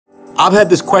I've had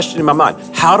this question in my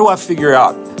mind. How do I figure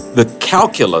out the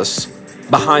calculus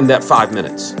behind that 5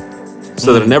 minutes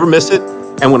so that I never miss it?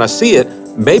 And when I see it,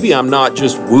 maybe I'm not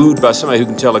just wooed by somebody who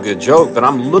can tell a good joke, but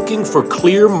I'm looking for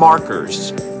clear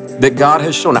markers that God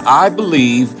has shown. I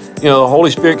believe, the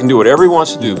Holy Spirit can do whatever he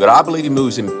wants to do, but I believe he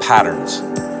moves in patterns.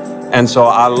 And so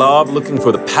I love looking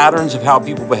for the patterns of how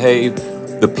people behave.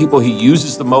 The people he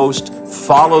uses the most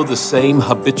follow the same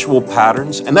habitual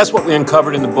patterns. And that's what we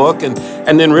uncovered in the book, and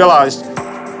then realized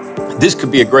this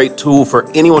could be a great tool for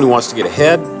anyone who wants to get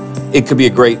ahead. It could be a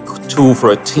great tool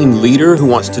for a team leader who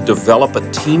wants to develop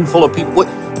a team full of people.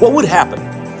 What would happen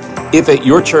if at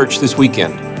your church this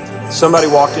weekend, somebody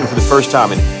walked in for the first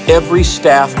time and every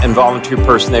staff and volunteer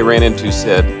person they ran into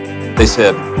said,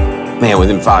 man,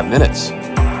 within 5 minutes,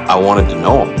 I wanted to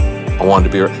know him. I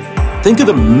wanted to be. Think of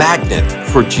the magnet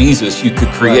for Jesus you could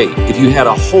create if you had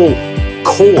a whole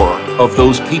core of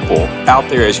those people out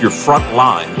there as your front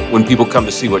line when people come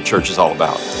to see what church is all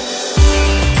about.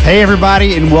 Hey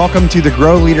everybody, and welcome to the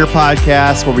GrowLeader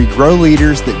podcast, where we grow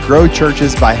leaders that grow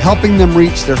churches by helping them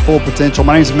reach their full potential.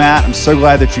 My name is Matt. I'm so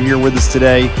glad that you're here with us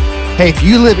today. Hey, if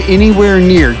you live anywhere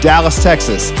near Dallas,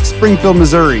 Texas, Springfield,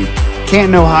 Missouri,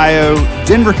 Canton, Ohio,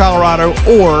 Denver, Colorado,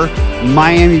 or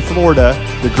Miami, Florida,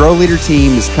 the GrowLeader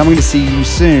team is coming to see you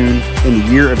soon in the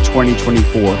year of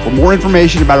 2024. For more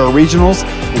information about our regionals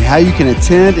and how you can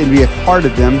attend and be a part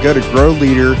of them, go to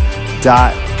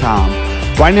growleader.com.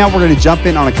 Right now, we're going to jump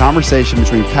in on a conversation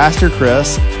between Pastor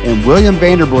Chris and William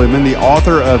Vanderbloemen, the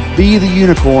author of Be the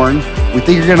Unicorn. We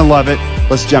think you're going to love it.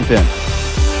 Let's jump in.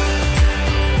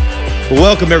 Well,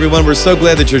 welcome, everyone. We're so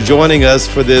glad that you're joining us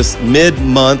for this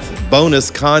mid-month bonus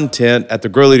content at the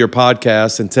GrowLeader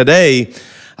podcast. And today,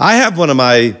 I have one of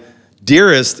my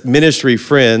dearest ministry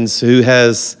friends who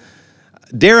has,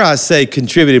 dare I say,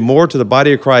 contributed more to the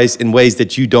body of Christ in ways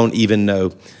that you don't even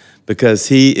know, because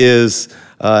he is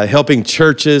helping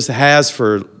churches, has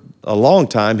for a long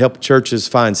time, helped churches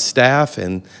find staff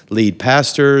and lead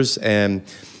pastors. And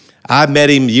I met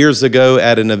him years ago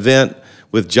at an event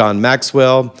with John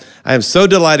Maxwell. I am so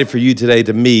delighted for you today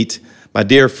to meet my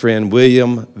dear friend,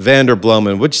 William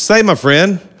Vanderbloemen. What'd you say, my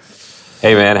friend?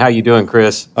 Hey, man. How you doing,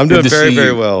 Chris? I'm doing very,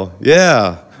 very well.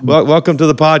 Yeah. Well, welcome to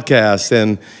the podcast.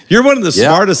 And you're one of the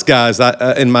smartest guys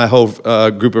in my whole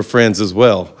group of friends as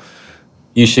well.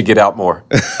 You should get out more.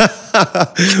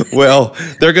 Well,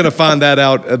 they're going to find that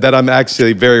out, that I'm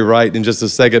actually very right in just a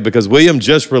second, because William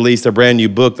just released a brand new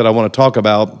book that I want to talk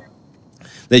about,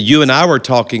 that you and I were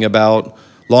talking about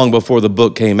long before the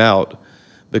book came out.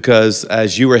 Because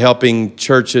as you were helping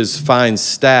churches find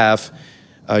staff,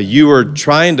 you were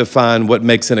trying to find what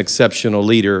makes an exceptional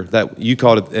leader. That you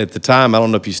called it at the time, I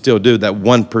don't know if you still do, that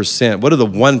 1%. What do the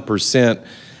 1%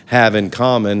 have in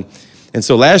common? And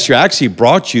so last year, I actually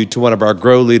brought you to one of our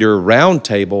GrowLeader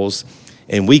roundtables,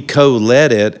 and we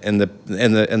co-led it. And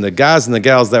the guys and the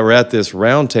gals that were at this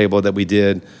roundtable that we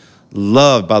did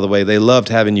loved, by the way, they loved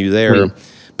having you there,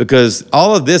 because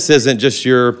all of this isn't just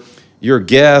your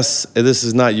guess. This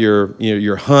is not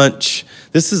your hunch.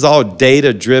 This is all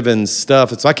data-driven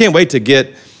stuff. So I can't wait to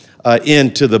get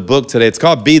into the book today. It's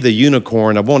called Be the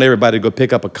Unicorn. I want everybody to go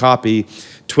pick up a copy.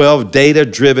 12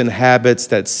 data-driven habits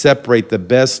that separate the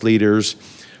best leaders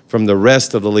from the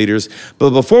rest of the leaders. But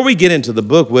before we get into the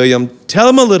book, William, tell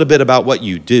them a little bit about what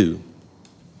you do.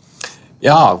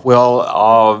 Yeah, well,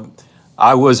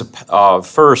 I was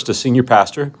first a senior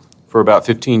pastor for about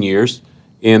 15 years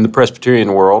in the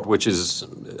Presbyterian world, which is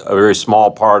a very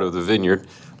small part of the vineyard.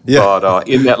 Yeah. But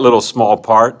in that little small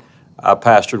part, I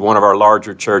pastored one of our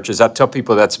larger churches. I tell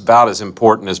people that's about as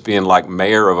important as being like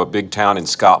mayor of a big town in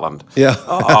Scotland. Yeah.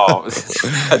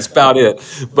 That's about it.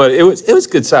 But it was a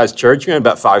good-sized church. We had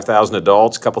about 5,000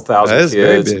 adults, a couple thousand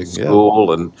kids in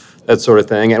school and that sort of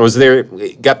thing.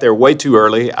 And got there way too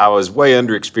early. I was way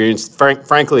underexperienced.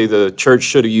 Frankly, the church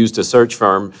should have used a search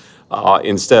firm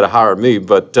instead of hire me,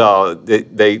 but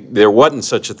there wasn't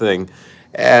such a thing.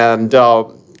 And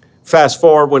fast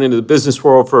forward, went into the business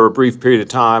world for a brief period of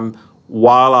time.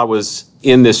 While I was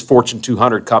in this Fortune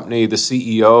 200 company, the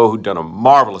CEO, who'd done a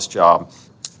marvelous job,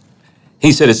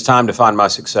 he said, it's time to find my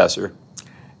successor.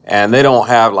 And they don't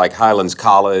have like Highlands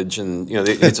College, and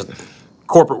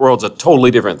corporate world's a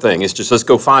totally different thing. It's just, let's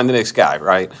go find the next guy,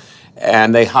 right?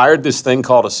 And they hired this thing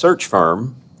called a search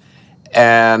firm,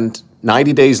 and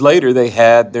 90 days later, they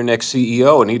had their next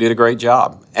CEO, and he did a great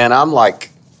job. And I'm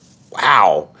like,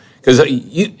 wow. Because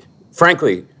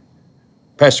frankly,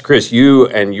 Pastor Chris, you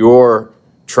and your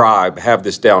tribe have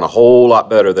this down a whole lot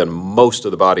better than most of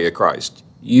the body of Christ.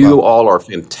 You all are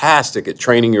fantastic at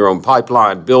training your own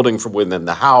pipeline, building from within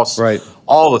the house,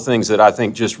 all the things that I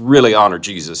think just really honor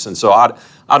Jesus. And so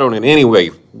I don't in any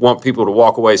way want people to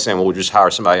walk away saying, well, we'll just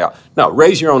hire somebody out. No,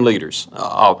 raise your own leaders.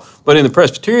 But in the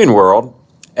Presbyterian world,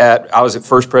 I was at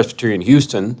First Presbyterian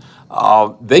Houston,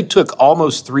 they took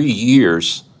almost 3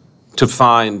 years to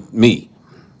find me.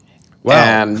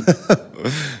 Wow.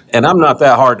 And I'm not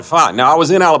that hard to find. Now, I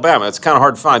was in Alabama. It's kind of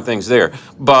hard to find things there.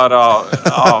 But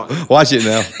watch it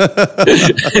now.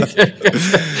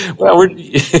 Well,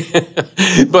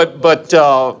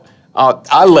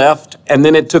 I left, and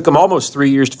then it took them almost 3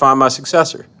 years to find my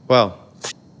successor. Wow.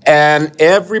 And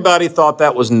everybody thought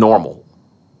that was normal.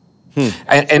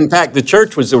 And in fact, the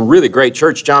church was a really great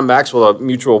church. John Maxwell, a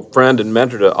mutual friend and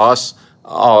mentor to us,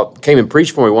 came and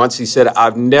preached for me once. He said,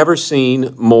 I've never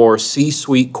seen more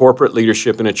C-suite corporate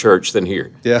leadership in a church than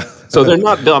here. Yeah. So they're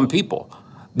not dumb people.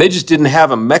 They just didn't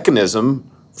have a mechanism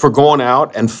for going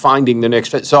out and finding the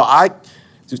next. So I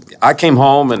came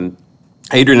home, and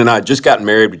Adrian and I had just gotten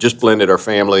married. We just blended our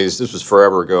families. This was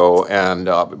forever ago. And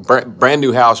brand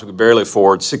new house we could barely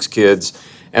afford, 6 kids.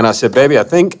 And I said, baby, I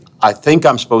think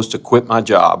I'm supposed to quit my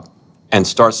job and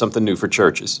start something new for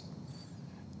churches.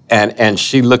 And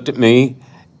she looked at me,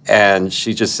 and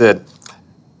she just said,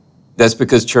 that's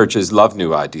because churches love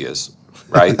new ideas,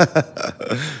 right?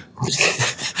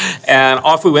 And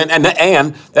off we went. And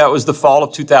that was the fall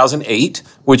of 2008,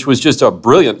 which was just a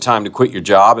brilliant time to quit your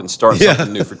job and start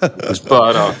something new for churches.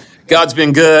 But God's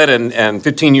been good, and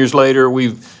 15 years later,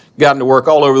 we've gotten to work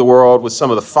all over the world with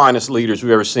some of the finest leaders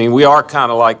we've ever seen. We are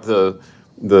kind of like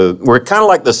we're kind of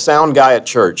like the sound guy at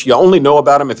church. You only know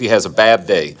about him if he has a bad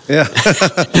day. Yeah.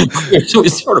 So we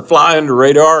sort of fly under the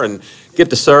radar and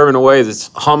get to serve in a way that's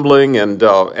humbling and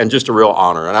just a real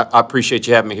honor. And I appreciate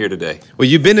you having me here today. Well,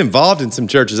 you've been involved in some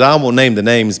churches. I won't name the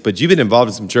names, but you've been involved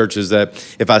in some churches that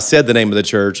if I said the name of the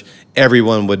church,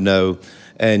 everyone would know.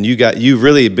 And you've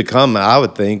really become, I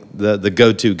would think, the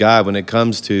go-to guy when it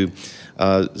comes to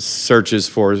searches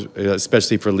for,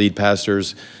 especially for lead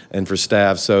pastors and for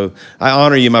staff. So I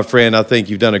honor you, my friend. I think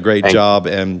you've done a great job,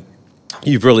 and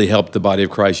you've really helped the body of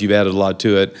Christ. You've added a lot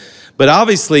to it. But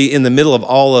obviously, in the middle of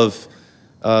all of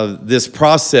this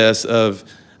process of,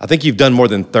 I think you've done more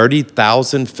than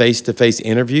 30,000 face-to-face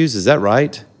interviews. Is that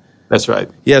right? That's right.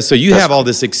 Yeah, so you have all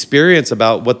this experience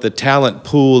about what the talent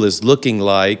pool is looking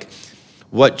like,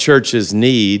 what churches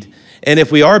need. And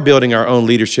if we are building our own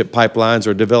leadership pipelines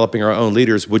or developing our own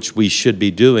leaders, which we should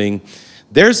be doing,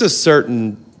 there's a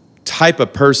certain type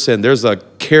of person, there's a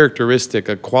characteristic,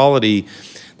 a quality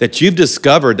that you've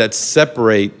discovered that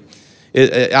separate.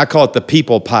 I call it the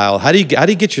people pile. How do you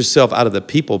get yourself out of the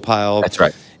people pile? That's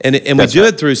right. And we do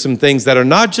it through some things that are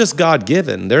not just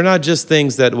God-given. They're not just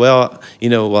things that,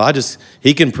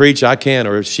 he can preach, I can't,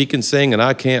 or she can sing and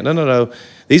I can't. No.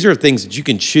 These are things that you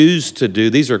can choose to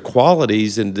do. These are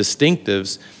qualities and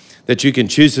distinctives that you can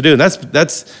choose to do. And that's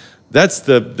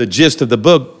the gist of the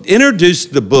book. Introduce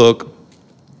the book,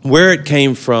 where it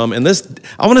came from, and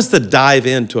I want us to dive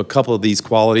into a couple of these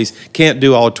qualities. Can't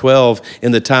do all 12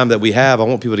 in the time that we have. I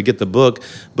want people to get the book,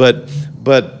 but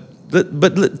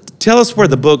tell us where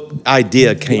the book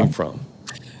idea came from.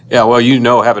 Yeah,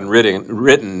 well, having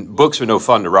written books are no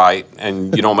fun to write,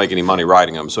 and you don't make any money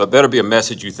writing them. So it better be a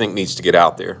message you think needs to get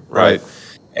out there, right?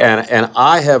 And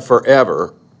I have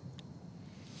forever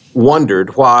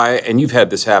wondered why, and you've had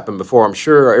this happen before, I'm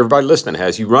sure everybody listening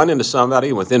has. You run into somebody,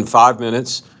 and within 5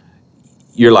 minutes,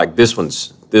 you're like, this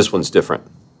one's different.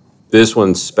 This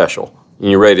one's special. And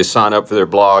you're ready to sign up for their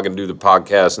blog and do the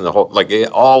podcast and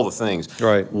all the things.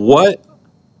 Right. What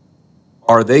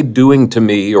are they doing to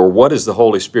me, or what is the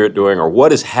Holy Spirit doing, or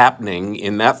what is happening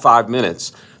in that 5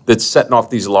 minutes that's setting off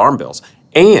these alarm bells?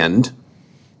 And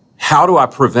how do I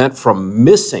prevent from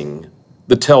missing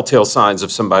the telltale signs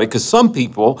of somebody? Because some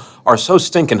people are so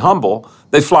stinking humble,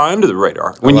 they fly under the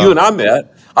radar. When you and I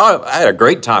met, I had a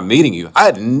great time meeting you. I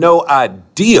had no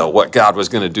idea what God was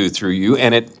going to do through you,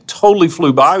 and it totally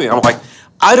flew by me. I'm like,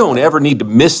 I don't ever need to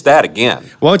miss that again.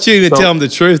 Why don't you even tell them the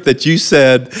truth that you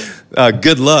said,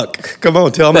 good luck. Come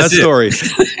on, tell them that story.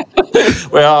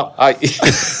 Well,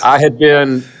 I had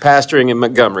been pastoring in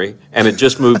Montgomery and had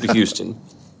just moved to Houston.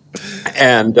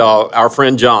 And our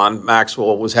friend John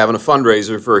Maxwell was having a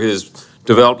fundraiser for his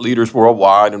Developed Leaders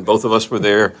Worldwide, and both of us were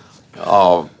there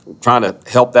trying to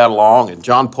help that along. And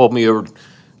John pulled me over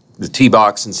the tee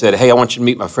box and said, hey, I want you to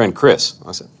meet my friend Chris.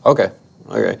 I said, okay.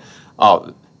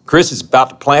 Chris is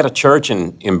about to plant a church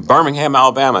in Birmingham,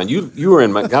 Alabama, and you were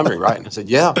in Montgomery, right? And I said,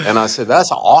 yeah. And I said,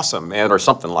 that's awesome, man, or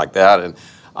something like that. And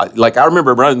I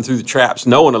remember running through the traps,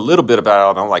 knowing a little bit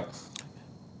about it. I'm like,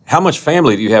 how much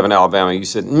family do you have in Alabama? You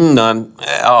said, none.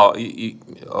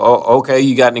 Okay,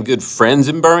 you got any good friends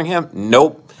in Birmingham?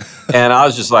 Nope. And I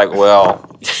was just like, well,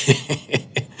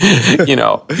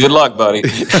 good luck, buddy.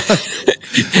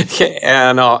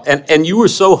 And you were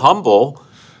so humble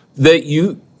that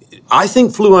I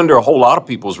think, flew under a whole lot of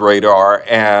people's radar.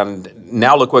 And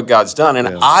now look what God's done. And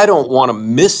I don't want to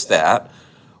miss that.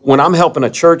 When I'm helping a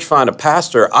church find a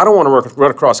pastor, I don't want to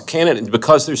run across a candidate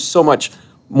because there's so much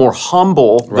more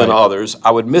humble than others.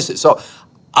 I would miss it. So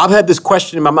I've had this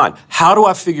question in my mind. How do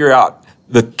I figure out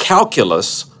the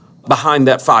calculus behind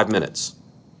that 5 minutes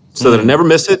so that I never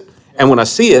miss it? And when I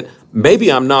see it,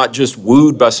 maybe I'm not just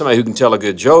wooed by somebody who can tell a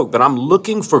good joke, but I'm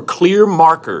looking for clear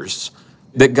markers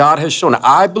that God has shown.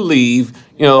 I believe,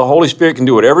 the Holy Spirit can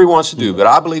do whatever he wants to do, but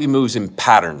I believe he moves in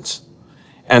patterns.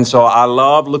 And so I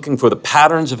love looking for the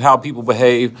patterns of how people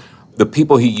behave. The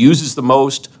people he uses the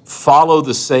most follow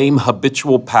the same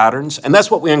habitual patterns. And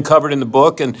that's what we uncovered in the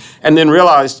book, and then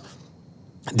realized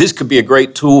this could be a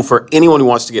great tool for anyone who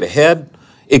wants to get ahead.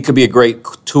 It could be a great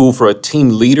tool for a team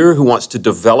leader who wants to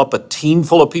develop a team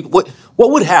full of people.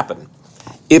 What would happen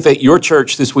if at your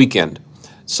church this weekend,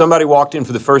 somebody walked in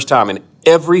for the first time and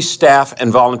every staff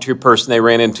and volunteer person they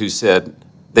ran into said,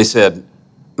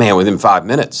 man, within 5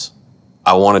 minutes,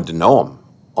 I wanted to know him.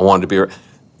 I wanted to be.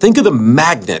 Think of the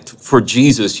magnet for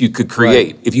Jesus you could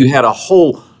create if you had a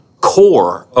whole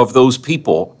core of those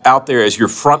people out there as your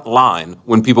front line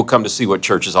when people come to see what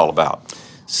church is all about.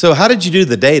 So how did you do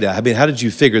the data? I mean, how did you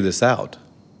figure this out?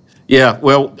 Yeah,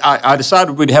 well, I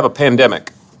decided we'd have a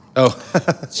pandemic. Oh.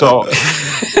 So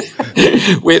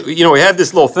we had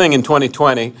this little thing in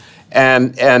 2020,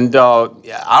 and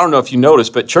I don't know if you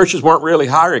noticed, but churches weren't really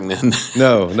hiring then.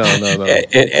 No.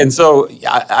 And so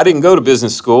I didn't go to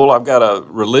business school. I've got a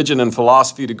religion and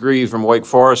philosophy degree from Wake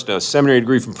Forest, and a seminary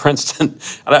degree from Princeton.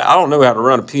 I don't know how to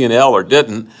run a P&L or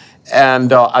didn't.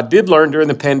 And I did learn during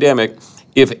the pandemic,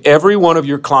 if every one of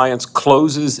your clients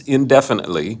closes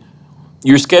indefinitely,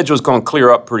 your schedule is going to clear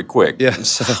up pretty quick. Yeah.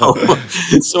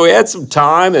 So we had some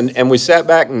time, and we sat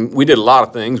back and we did a lot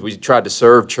of things. We tried to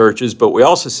serve churches, but we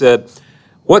also said,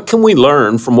 what can we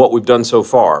learn from what we've done so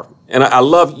far? And I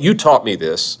love, you taught me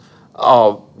this,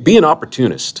 be an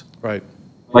opportunist. Right.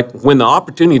 Like when the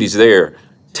opportunity's there,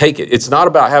 take it. It's not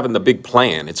about having the big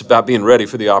plan. It's about being ready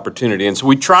for the opportunity. And so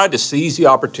we tried to seize the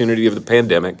opportunity of the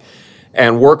pandemic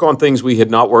and work on things we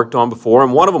had not worked on before.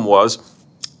 And one of them was,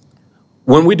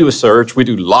 when we do a search, we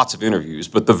do lots of interviews,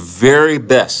 but the very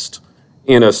best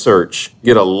in a search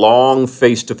get a long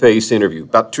face-to-face interview,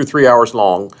 about 2 or 3 hours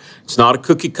long. It's not a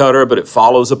cookie cutter, but it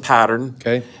follows a pattern.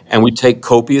 Okay. And we take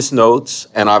copious notes,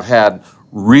 and I've had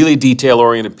really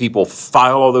detail-oriented people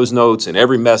file all those notes in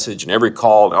every message and every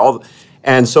call and all.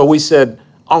 And so we said,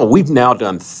 we've now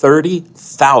done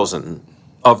 30,000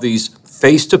 of these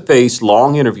face-to-face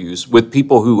long interviews with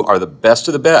people who are the best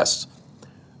of the best.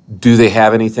 Do they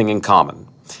have anything in common?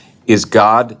 Is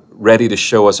God ready to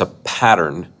show us a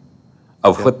pattern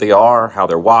of what they are, how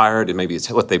they're wired, and maybe it's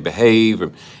what they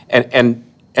behave? And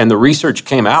the research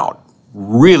came out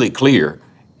really clear,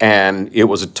 and it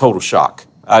was a total shock.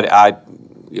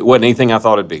 It wasn't anything I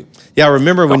thought it'd be. Yeah, I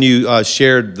remember when you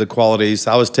shared the qualities.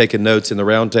 I was taking notes in the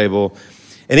round table.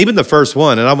 And even the first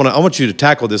one, and I want you to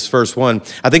tackle this first one.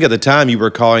 I think at the time you were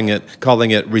calling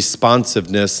it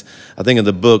responsiveness. I think in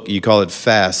the book you call it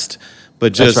fast.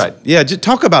 But just, that's right. Yeah, just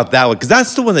talk about that one, because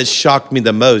that's the one that shocked me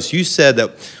the most. You said that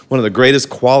one of the greatest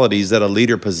qualities that a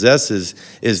leader possesses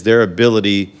is their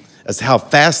ability as how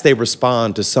fast they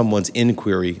respond to someone's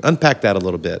inquiry. Unpack that a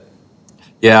little bit.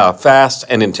 Yeah, fast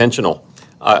and intentional.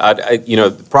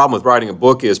 The problem with writing a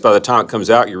book is by the time it comes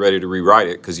out, you're ready to rewrite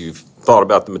it because you've thought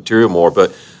about the material more.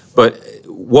 But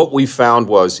what we found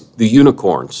was the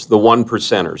unicorns, the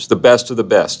 1%ers, the best of the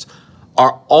best,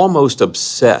 are almost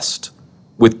obsessed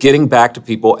with getting back to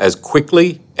people as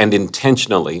quickly and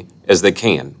intentionally as they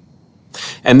can.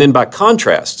 And then by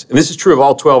contrast, and this is true of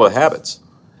all 12 of the habits,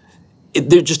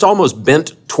 they're just almost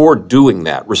bent toward doing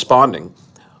that, responding.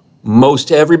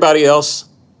 Most everybody else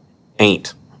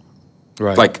ain't.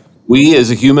 Right. Like, we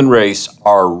as a human race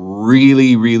are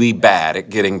really, really bad at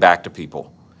getting back to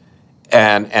people.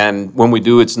 And when we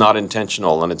do, it's not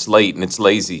intentional, and it's late, and it's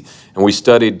lazy. And we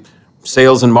studied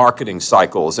sales and marketing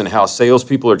cycles and how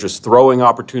salespeople are just throwing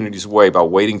opportunities away by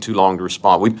waiting too long to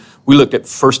respond. We looked at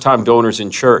first-time donors in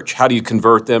church. How do you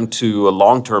convert them to a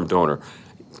long-term donor?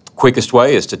 Quickest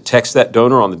way is to text that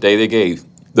donor on the day they gave.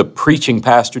 The preaching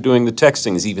pastor doing the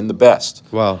texting is even the best.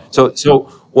 Wow. So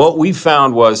what we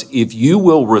found was if you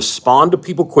will respond to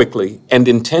people quickly and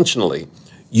intentionally,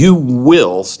 you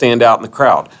will stand out in the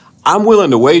crowd. I'm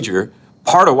willing to wager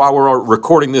part of why we're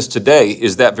recording this today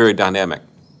is that very dynamic.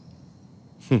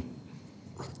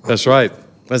 That's right.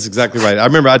 That's exactly right. I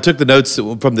remember I took the notes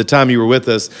from the time you were with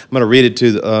us. I'm going to read it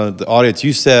to the audience.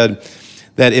 You said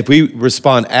that if we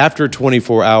respond after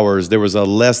 24 hours, there was a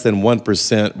less than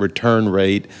 1% return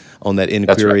rate on that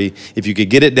inquiry. Right. If you could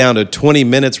get it down to 20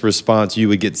 minutes response, you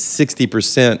would get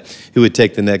 60% who would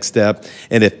take the next step.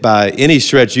 And if by any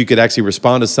stretch you could actually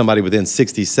respond to somebody within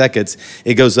 60 seconds,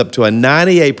 it goes up to a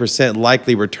 98%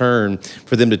 likely return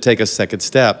for them to take a second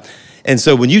step. And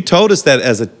so when you told us that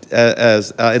as in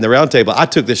the roundtable, I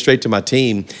took this straight to my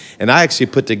team, and I actually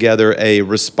put together a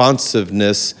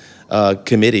responsiveness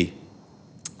committee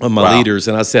of my leaders,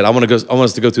 and I said, I want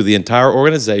us to go through the entire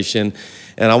organization,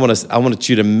 and I want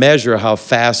you to measure how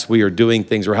fast we are doing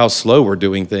things or how slow we're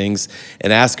doing things,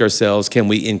 and ask ourselves, can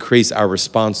we increase our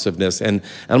responsiveness? And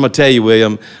I'm going to tell you,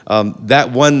 William,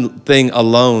 that one thing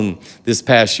alone this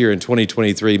past year in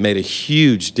 2023 made a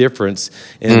huge difference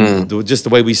in just the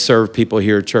way we serve people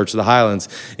here at Church of the Highlands,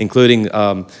 including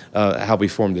how we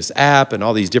formed this app and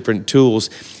all these different tools.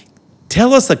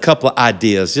 Tell us a couple of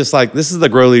ideas, just like this is the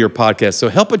GrowLeader podcast. So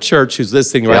help a church who's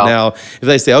listening right now, if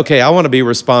they say, okay, I want to be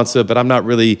responsive, but I'm not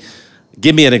really,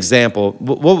 give me an example.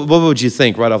 What would you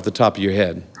think right off the top of your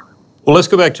head? Well, let's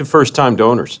go back to first-time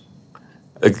donors,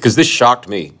 because this shocked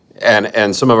me.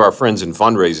 And some of our friends in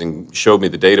fundraising showed me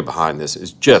the data behind this.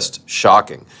 It's just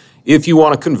shocking. If you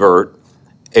want to convert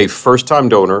a first-time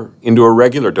donor into a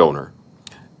regular donor,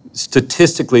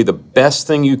 statistically, the best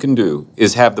thing you can do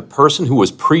is have the person who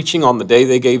was preaching on the day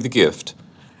they gave the gift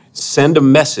send a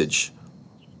message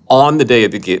on the day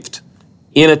of the gift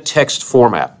in a text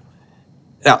format.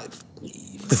 Now,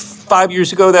 5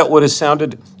 years ago, that would have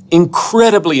sounded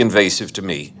incredibly invasive to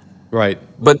me. Right.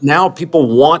 But now people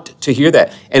want to hear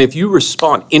that. And if you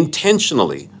respond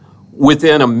intentionally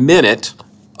within a minute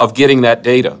of getting that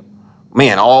data,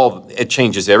 man, it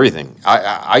changes everything.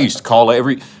 I used to call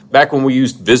back when we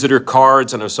used visitor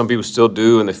cards, I know some people still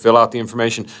do, and they fill out the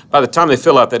information. By the time they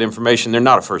fill out that information, they're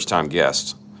not a first-time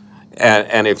guest.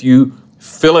 And if you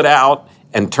fill it out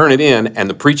and turn it in, and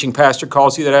the preaching pastor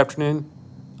calls you that afternoon,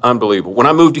 unbelievable. When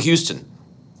I moved to Houston,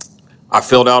 I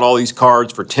filled out all these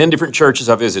cards for 10 different churches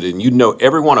I visited, and you'd know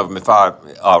every one of them if I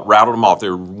rattled them off.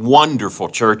 They're wonderful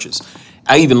churches.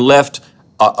 I even left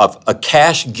a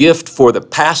cash gift for the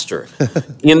pastor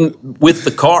with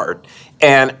the card.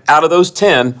 And out of those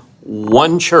 10,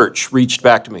 one church reached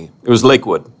back to me. It was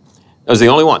Lakewood. That was the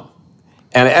only one.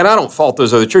 And I don't fault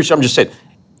those other churches. I'm just saying,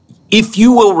 if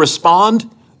you will respond,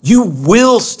 you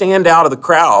will stand out of the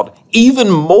crowd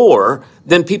even more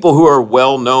than people who are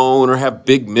well-known or have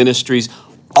big ministries.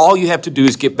 All you have to do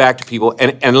is get back to people.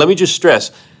 And let me just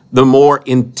stress, the more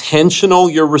intentional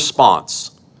your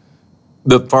response,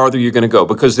 the farther you're going to go.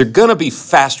 Because they're going to be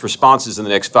fast responses in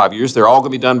the next 5 years. They're all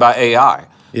going to be done by AI.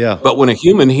 Yeah. But when a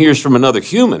human hears from another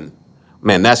human,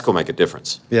 man, that's going to make a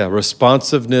difference. Yeah,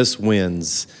 responsiveness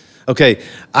wins. Okay,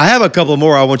 I have a couple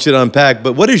more I want you to unpack,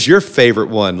 but what is your favorite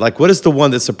one? Like, what is the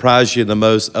one that surprised you the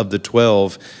most of the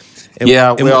 12?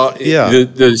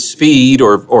 The speed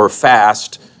or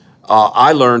fast,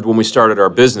 I learned when we started our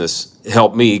business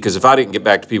helped me, because if I didn't get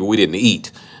back to people, we didn't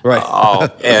eat. Right.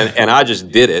 And I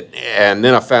just did it. And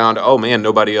then I found, oh man,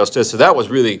 nobody else does. So that was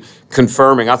really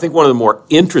confirming. I think one of the more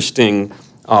interesting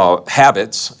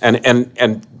habits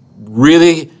and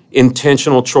really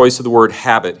intentional choice of the word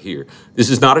habit here. This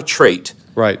is not a trait.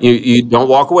 Right. You don't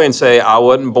walk away and say, I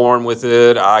wasn't born with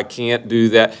it, I can't do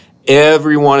that.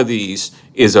 Every one of these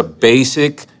is a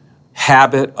basic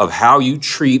habit of how you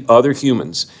treat other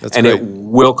humans. That's and great. It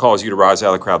will cause you to rise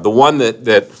out of the crowd. The one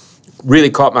that really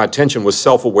caught my attention was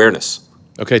self-awareness.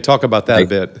 Okay, talk about that a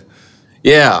bit.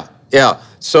 Yeah.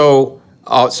 So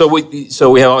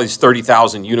we have all these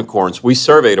 30,000 unicorns. We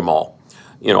surveyed them all,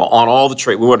 on all the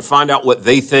traits. We want to find out what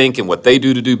they think and what they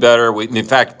do to do better. In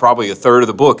fact, probably a third of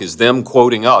the book is them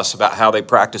quoting us about how they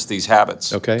practice these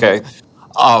habits. Okay.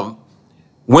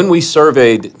 When we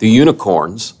surveyed the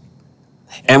unicorns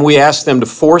and we asked them to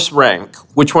force rank,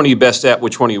 which one are you best at,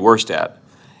 which one are you worst at?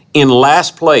 In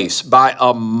last place by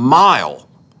a mile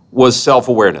was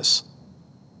self-awareness.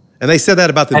 And they said that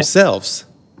about themselves.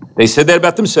 They said that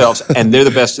about themselves, and they're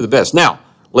the best of the best. Now,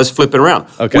 let's flip it around.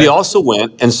 Okay. We also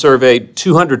went and surveyed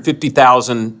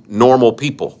 250,000 normal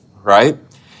people, right?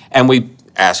 And we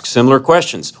asked similar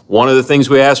questions. One of the things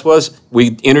we asked was,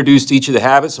 we introduced each of the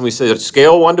habits, and we said,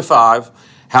 scale 1 to 5,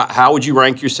 how would you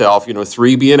rank yourself?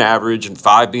 3 being average, and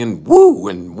 5 being woo,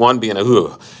 and 1 being a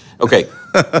whoo. Okay,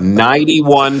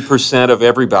 91% of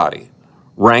everybody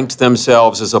ranked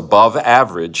themselves as above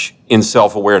average in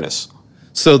self-awareness.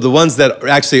 So the ones that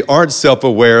actually aren't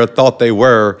self-aware thought they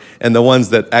were, and the ones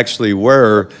that actually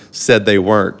were said they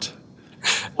weren't.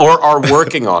 or are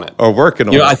working on it. Or working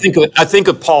on You know, it. I think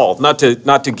of Paul, not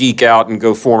to geek out and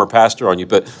go former pastor on you,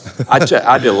 but I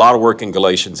did a lot of work in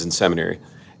Galatians in seminary.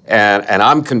 And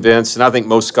I'm convinced, and I think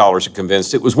most scholars are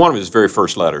convinced, it was one of his very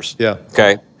first letters. Yeah.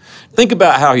 Okay? Think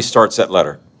about how he starts that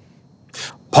letter.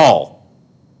 Paul,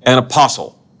 an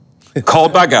apostle,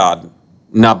 called by God,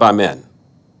 not by men.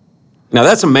 Now,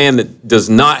 that's a man that does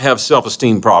not have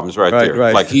self-esteem problems right there.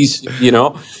 Right. Like he's, you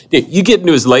know, you get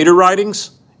into his later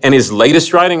writings and his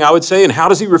latest writing, I would say, and how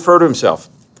does he refer to himself?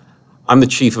 I'm the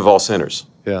chief of all sinners.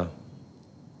 Yeah.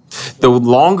 The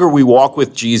longer we walk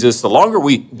with Jesus, the longer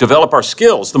we develop our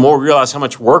skills, the more we realize how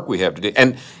much work we have to do.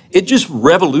 And it just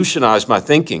revolutionized my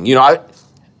thinking. You know,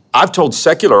 I've told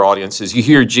secular audiences, you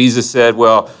hear Jesus said,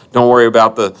 well, don't worry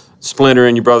about the splinter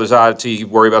in your brother's eye until you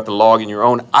worry about the log in your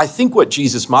own. I think what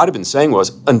Jesus might have been saying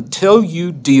was, until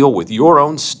you deal with your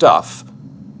own stuff,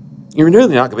 you're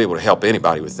really not going to be able to help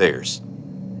anybody with theirs.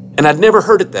 And I'd never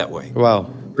heard it that way. Wow.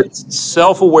 But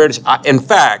self-awareness, in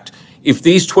fact, if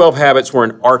these 12 habits were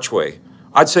an archway,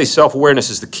 I'd say self-awareness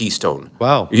is the keystone.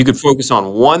 Wow. If you could focus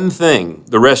on one thing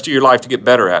the rest of your life to get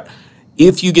better at,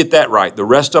 if you get that right, the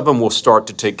rest of them will start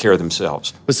to take care of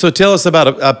themselves. So tell us about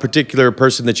a particular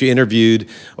person that you interviewed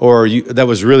that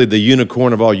was really the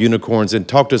unicorn of all unicorns, and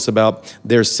talk to us about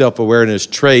their self-awareness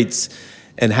traits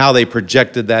and how they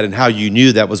projected that and how you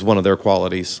knew that was one of their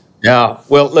qualities. Yeah.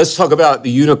 Well, let's talk about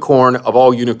the unicorn of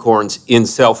all unicorns in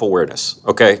self-awareness,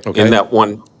 okay? In that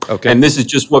one. Okay. And this is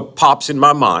just what pops in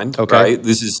my mind, okay? Right?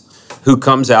 This is who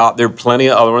comes out. There are plenty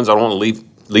of other ones. I don't want to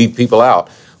leave people out.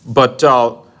 But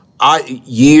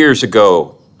years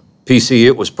ago, PC,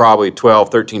 it was probably 12,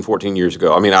 13, 14 years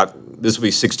ago. I mean, this will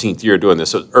be 16th year doing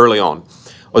this, so early on.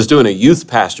 I was doing a youth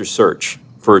pastor search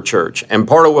for a church. And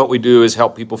part of what we do is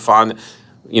help people find,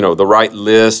 you know, the right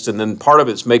list. And then part of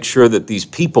it's make sure that these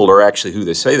people are actually who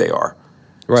they say they are.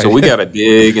 Right. So we got to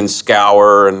dig and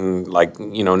scour and, like,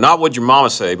 you know, not what your mama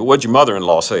say, but what your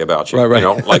mother-in-law say about you, right. You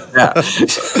know, like that.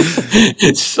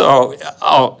 So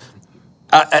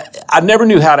I never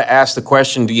knew how to ask the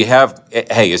question, do you have,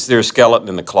 hey, is there a skeleton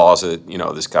in the closet, you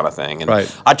know, this kind of thing. And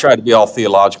right. I tried to be all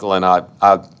theological, and I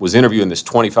was interviewing this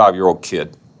 25-year-old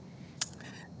kid.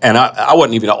 And I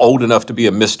wasn't even old enough to be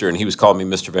a mister, and he was calling me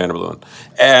Mr. Vanderbloemen.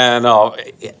 And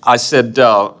I said,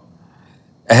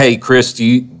 hey, Chris,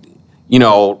 you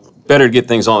know, better to get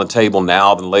things on the table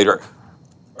now than later.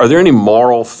 Are there any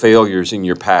moral failures in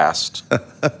your past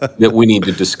that we need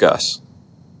to discuss?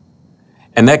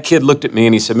 And that kid looked at me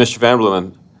and he said, Mr.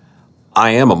 Vanderbloemen,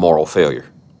 I am a moral failure.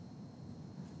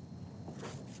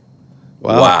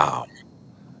 Wow.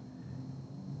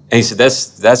 And he said,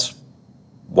 that's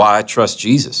why I trust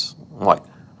Jesus. I'm like,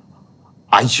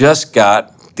 I just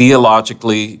got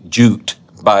theologically juked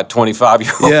by a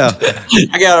 25-year-old. Yeah.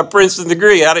 I got a Princeton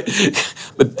degree.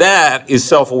 But that is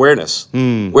self-awareness.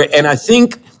 And I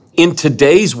think in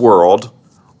today's world,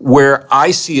 where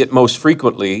I see it most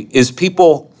frequently is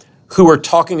people who are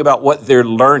talking about what they're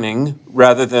learning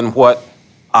rather than what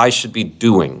I should be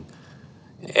doing.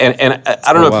 And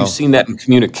I don't know if you've seen that in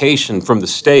communication from the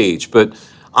stage, but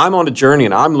I'm on a journey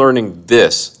and I'm learning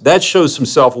this. That shows some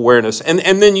self-awareness. And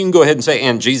then you can go ahead and say,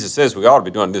 and Jesus says we ought to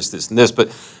be doing this, this, and this.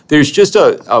 But there's just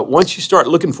once you start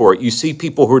looking for it, you see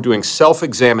people who are doing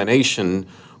self-examination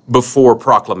before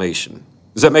proclamation.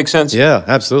 Does that make sense? Yeah,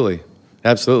 absolutely.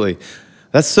 Absolutely.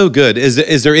 That's so good.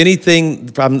 Is there anything,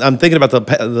 I'm thinking about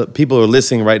the people who are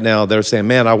listening right now, they're saying,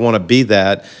 man, I want to be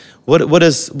that. What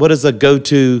is a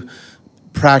go-to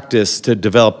practice to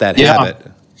develop that habit?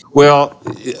 Well,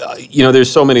 you know,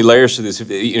 there's so many layers to this.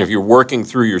 If you're working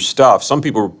through your stuff, some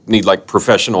people need like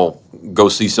professional, go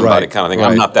see somebody kind of thing.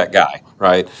 I'm not that guy,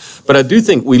 right? But I do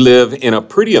think we live in a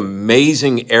pretty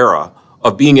amazing era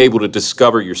of being able to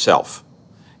discover yourself.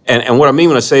 And what I mean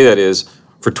when I say that is,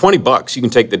 for $20, you can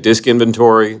take the disc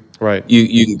inventory. Right.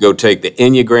 You can go take the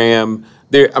Enneagram.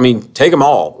 Take them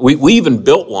all. We even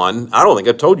built one. I don't think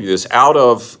I told you this. Out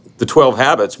of the 12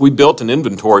 habits, we built an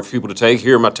inventory for people to take.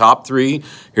 Here are my top 3.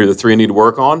 Here are the 3 I need to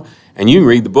work on. And you can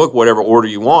read the book whatever order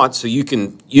you want, so you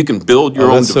can build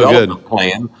your own development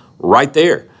plan right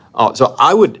there. So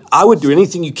I would do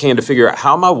anything you can to figure out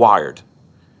how am I wired.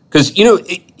 Because, you know,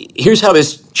 here's how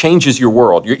this changes your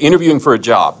world. You're interviewing for a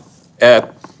job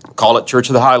at, call it Church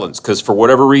of the Highlands, because for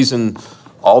whatever reason,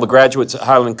 all the graduates at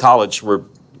Highland College were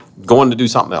going to do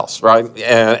something else, right?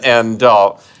 And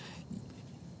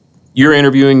you're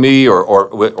interviewing me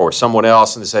or someone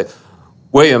else, and they say,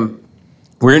 William,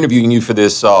 we're interviewing you for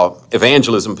this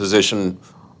evangelism position.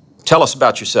 Tell us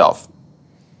about yourself.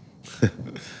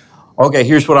 Okay,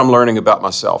 here's what I'm learning about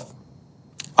myself.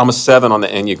 I'm a 7 on the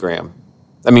Enneagram.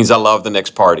 That means I love the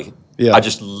next party. Yeah. I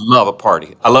just love a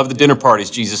party. I love the dinner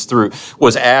parties Jesus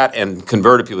was at and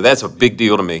converted people. That's a big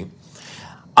deal to me.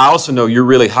 I also know you're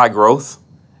really high growth.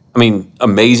 I mean,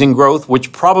 amazing growth,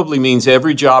 which probably means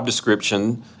every job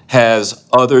description has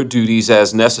other duties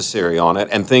as necessary on it,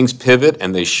 and things pivot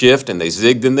and they shift and they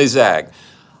zig and they zag.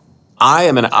 I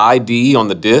am an ID on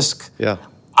the disc. Yeah.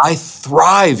 I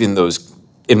thrive in those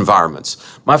environments.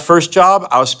 My first job,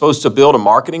 I was supposed to build a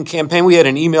marketing campaign. We had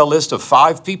an email list of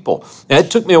 5 people. And it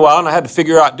took me a while, and I had to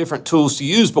figure out different tools to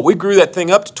use, but we grew that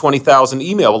thing up to 20,000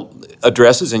 email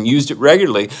addresses and used it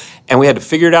regularly, and we had to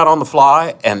figure it out on the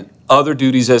fly and other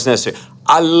duties as necessary.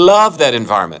 I love that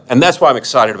environment, and that's why I'm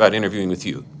excited about interviewing with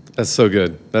you. That's so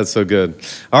good. That's so good.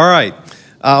 All right.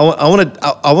 I want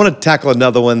to tackle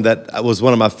another one that was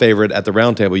one of my favorite at the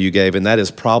roundtable you gave, and that is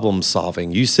problem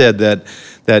solving. You said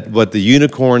that what the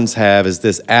unicorns have is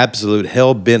this absolute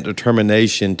hell-bent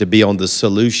determination to be on the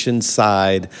solution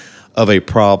side of a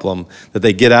problem, that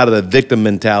they get out of the victim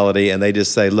mentality and they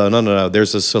just say, no,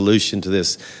 there's a solution to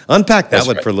this. Unpack that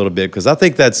one for a little bit, because I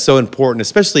think that's so important,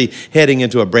 especially heading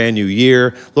into a brand new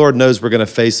year. Lord knows we're going to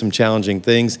face some challenging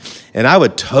things. And I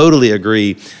would totally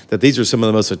agree that these are some of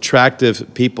the most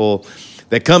attractive people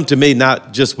that come to me,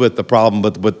 not just with the problem,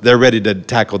 but they're ready to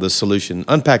tackle the solution.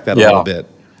 Unpack that a little bit.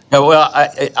 Yeah, well,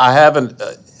 I have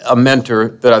a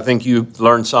mentor that I think you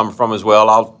learned some from as well.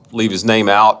 I'll leave his name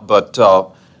out, but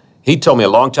he told me a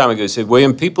long time ago, he said,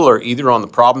 William, people are either on the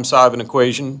problem side of an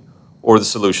equation or the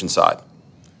solution side.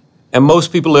 And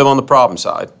most people live on the problem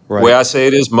side. Right. The way I say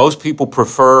it is, most people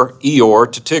prefer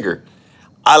Eeyore to Tigger.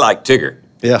 I like Tigger.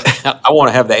 Yeah. I want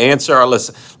to have the answer.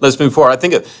 Let's move forward. I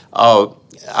think I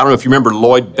don't know if you remember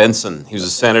Lloyd Benson. He was a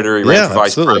senator. He ran for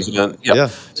vice president. Yeah.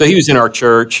 So he was in our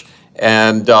church,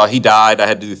 and he died. I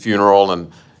had to do the funeral,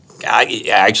 and I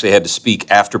actually had to speak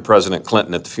after President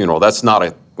Clinton at the funeral. That's not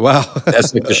a wow.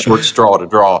 That's like the short straw to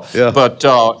draw. Yeah. But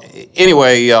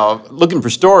anyway, looking for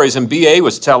stories, and B.A.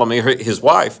 was telling me, his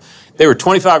wife, they were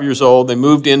 25 years old. They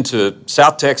moved into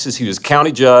South Texas. He was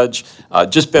county judge,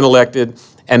 just been elected.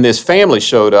 And this family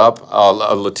showed up,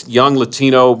 a young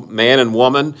Latino man and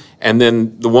woman, and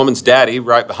then the woman's daddy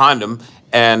right behind him.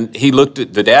 And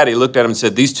the daddy looked at him and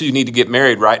said, these two need to get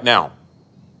married right now.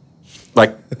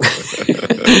 Like,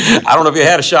 I don't know if he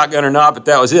had a shotgun or not, but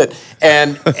that was it.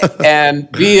 And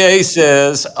B.A.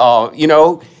 says,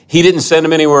 he didn't send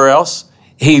him anywhere else.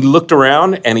 He looked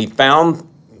around and he found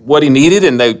what he needed,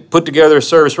 and they put together a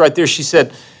service right there. She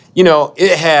said,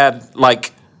 it had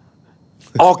like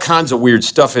all kinds of weird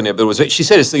stuff in it, but she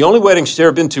said it's the only wedding she's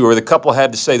ever been to where the couple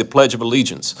had to say the Pledge of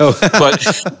Allegiance. Oh.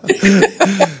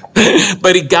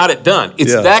 But he got it done.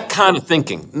 It's that kind of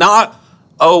thinking, not,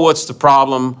 oh, what's the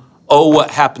problem? Oh,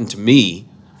 what happened to me?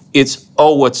 It's,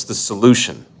 oh, what's the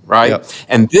solution, right? Yep.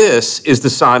 And this is the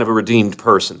sign of a redeemed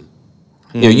person.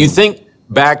 Mm-hmm. You think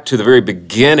back to the very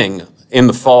beginning in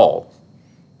the fall.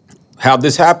 How'd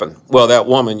this happen? Well, that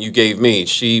woman you gave me,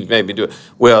 she made me do it.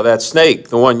 Well, that snake,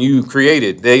 the one you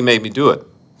created, they made me do it.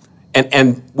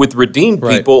 And with redeemed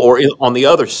people, or on the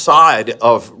other side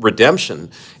of redemption,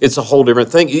 it's a whole different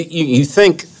thing. You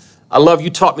think... you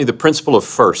taught me the principle of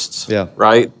firsts,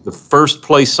 right? The first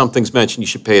place something's mentioned, you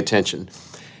should pay attention.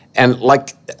 And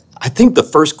I think the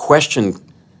first question,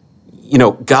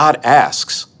 God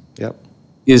asks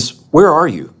is, where are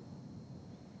you?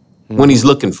 When he's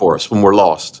looking for us, when we're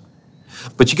lost.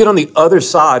 But you get on the other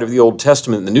side of the Old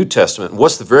Testament and the New Testament, and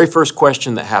what's the very first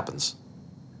question that happens?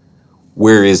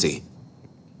 Where is he?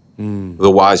 The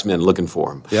wise men looking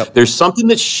for him. Yep. There's something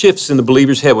that shifts in the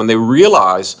believer's head when they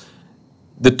realize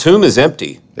the tomb is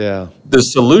empty. Yeah. The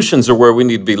solutions are where we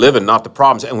need to be living, not the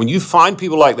problems. And when you find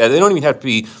people like that, they don't even have to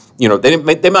be,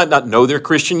 they might not know they're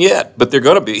Christian yet, but they're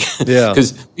going to be. Yeah.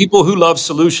 Because people who love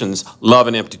solutions love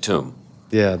an empty tomb.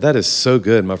 Yeah, that is so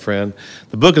good, my friend.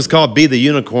 The book is called Be the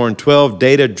Unicorn, 12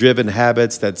 Data-Driven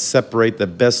Habits That Separate the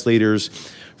Best Leaders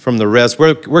from the Rest.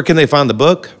 Where can they find the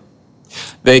book?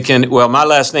 They can, my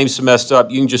last name's so messed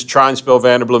up. You can just try and spell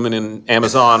Vanderbloemen in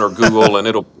Amazon or Google, and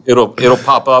it'll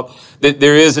pop up.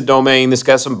 There is a domain that's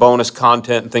got some bonus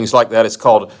content and things like that. It's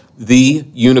called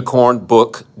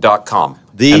theunicornbook.com.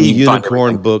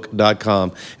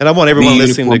 theunicornbook.com. And I want everyone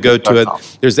listening to go to it.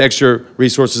 There's extra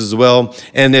resources as well.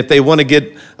 And if they want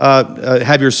to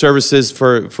have your services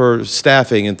for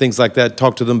staffing and things like that,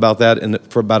 talk to them about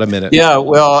that for about a minute. Yeah,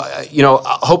 well,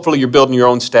 hopefully you're building your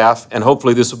own staff, and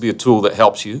hopefully this will be a tool that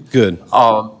helps you. Good.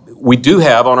 We do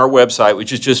have on our website,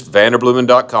 which is just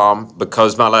vanderbloemen.com,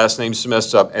 because my last name's so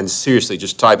messed up, and seriously,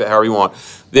 just type it however you want.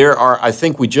 I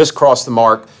think we just crossed the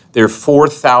mark. There are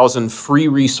 4,000 free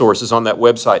resources on that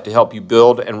website to help you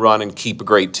build and run and keep a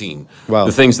great team. Wow.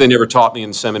 The things they never taught me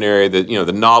in seminary,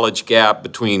 the knowledge gap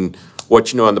between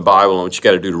what you know in the Bible and what you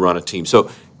got to do to run a team. So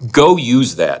go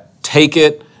use that. Take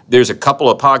it. There's a couple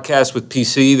of podcasts with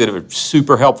PC that are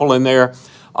super helpful in there.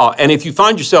 And if you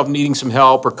find yourself needing some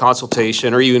help or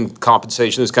consultation or even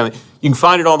compensation, this kind of thing, you can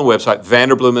find it on the website,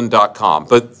 Vanderbloemen.com.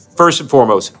 But first and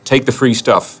foremost, take the free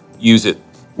stuff. Use it.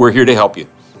 We're here to help you.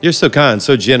 You're so kind,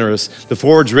 so generous. The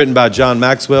foreword's written by John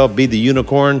Maxwell, Be the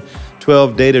Unicorn,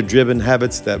 12 data-driven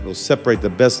habits that will separate the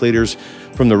best leaders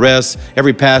from the rest.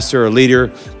 Every pastor or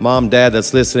leader, mom, dad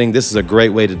that's listening, this is a great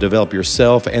way to develop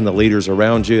yourself and the leaders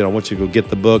around you. And I want you to go get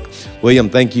the book. William,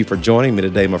 thank you for joining me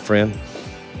today, my friend.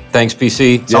 Thanks,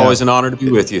 PC. It's always an honor to be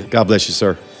with you. God bless you,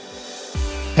 sir.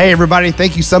 Hey, everybody.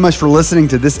 Thank you so much for listening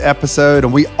to this episode.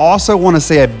 And we also want to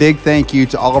say a big thank you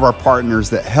to all of our partners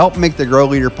that help make the Grow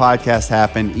Leader podcast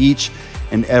happen each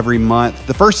and every month.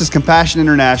 The first is Compassion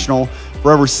International.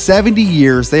 For over 70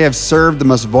 years, they have served the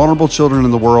most vulnerable children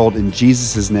in the world in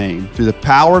Jesus' name. Through the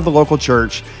power of the local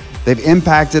church, they've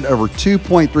impacted over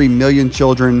 2.3 million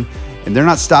children, and they're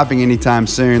not stopping anytime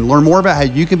soon. Learn more about how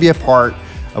you can be a part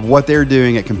of what they're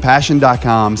doing at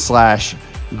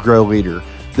compassion.com/GrowLeader.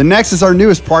 The next is our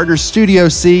newest partner, Studio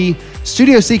C.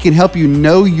 Studio C can help you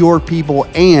know your people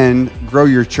and grow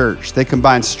your church. They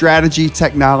combine strategy,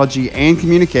 technology, and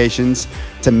communications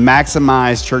to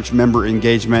maximize church member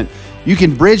engagement. You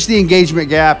can bridge the engagement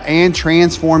gap and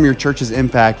transform your church's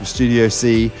impact with Studio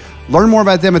C. Learn more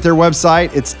about them at their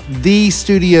website. It's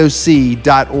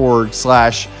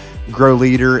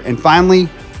thestudioc.org/GrowLeader. And finally,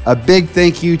 a big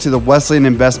thank you to the Wesleyan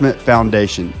Investment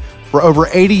Foundation. For over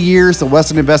 80 years, the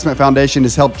Wesleyan Investment Foundation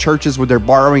has helped churches with their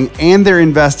borrowing and their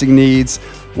investing needs.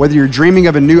 Whether you're dreaming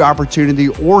of a new opportunity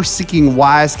or seeking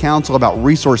wise counsel about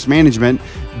resource management,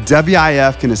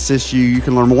 WIF can assist you. You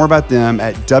can learn more about them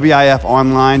at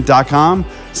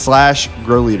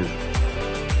wifonline.com/GrowLeader.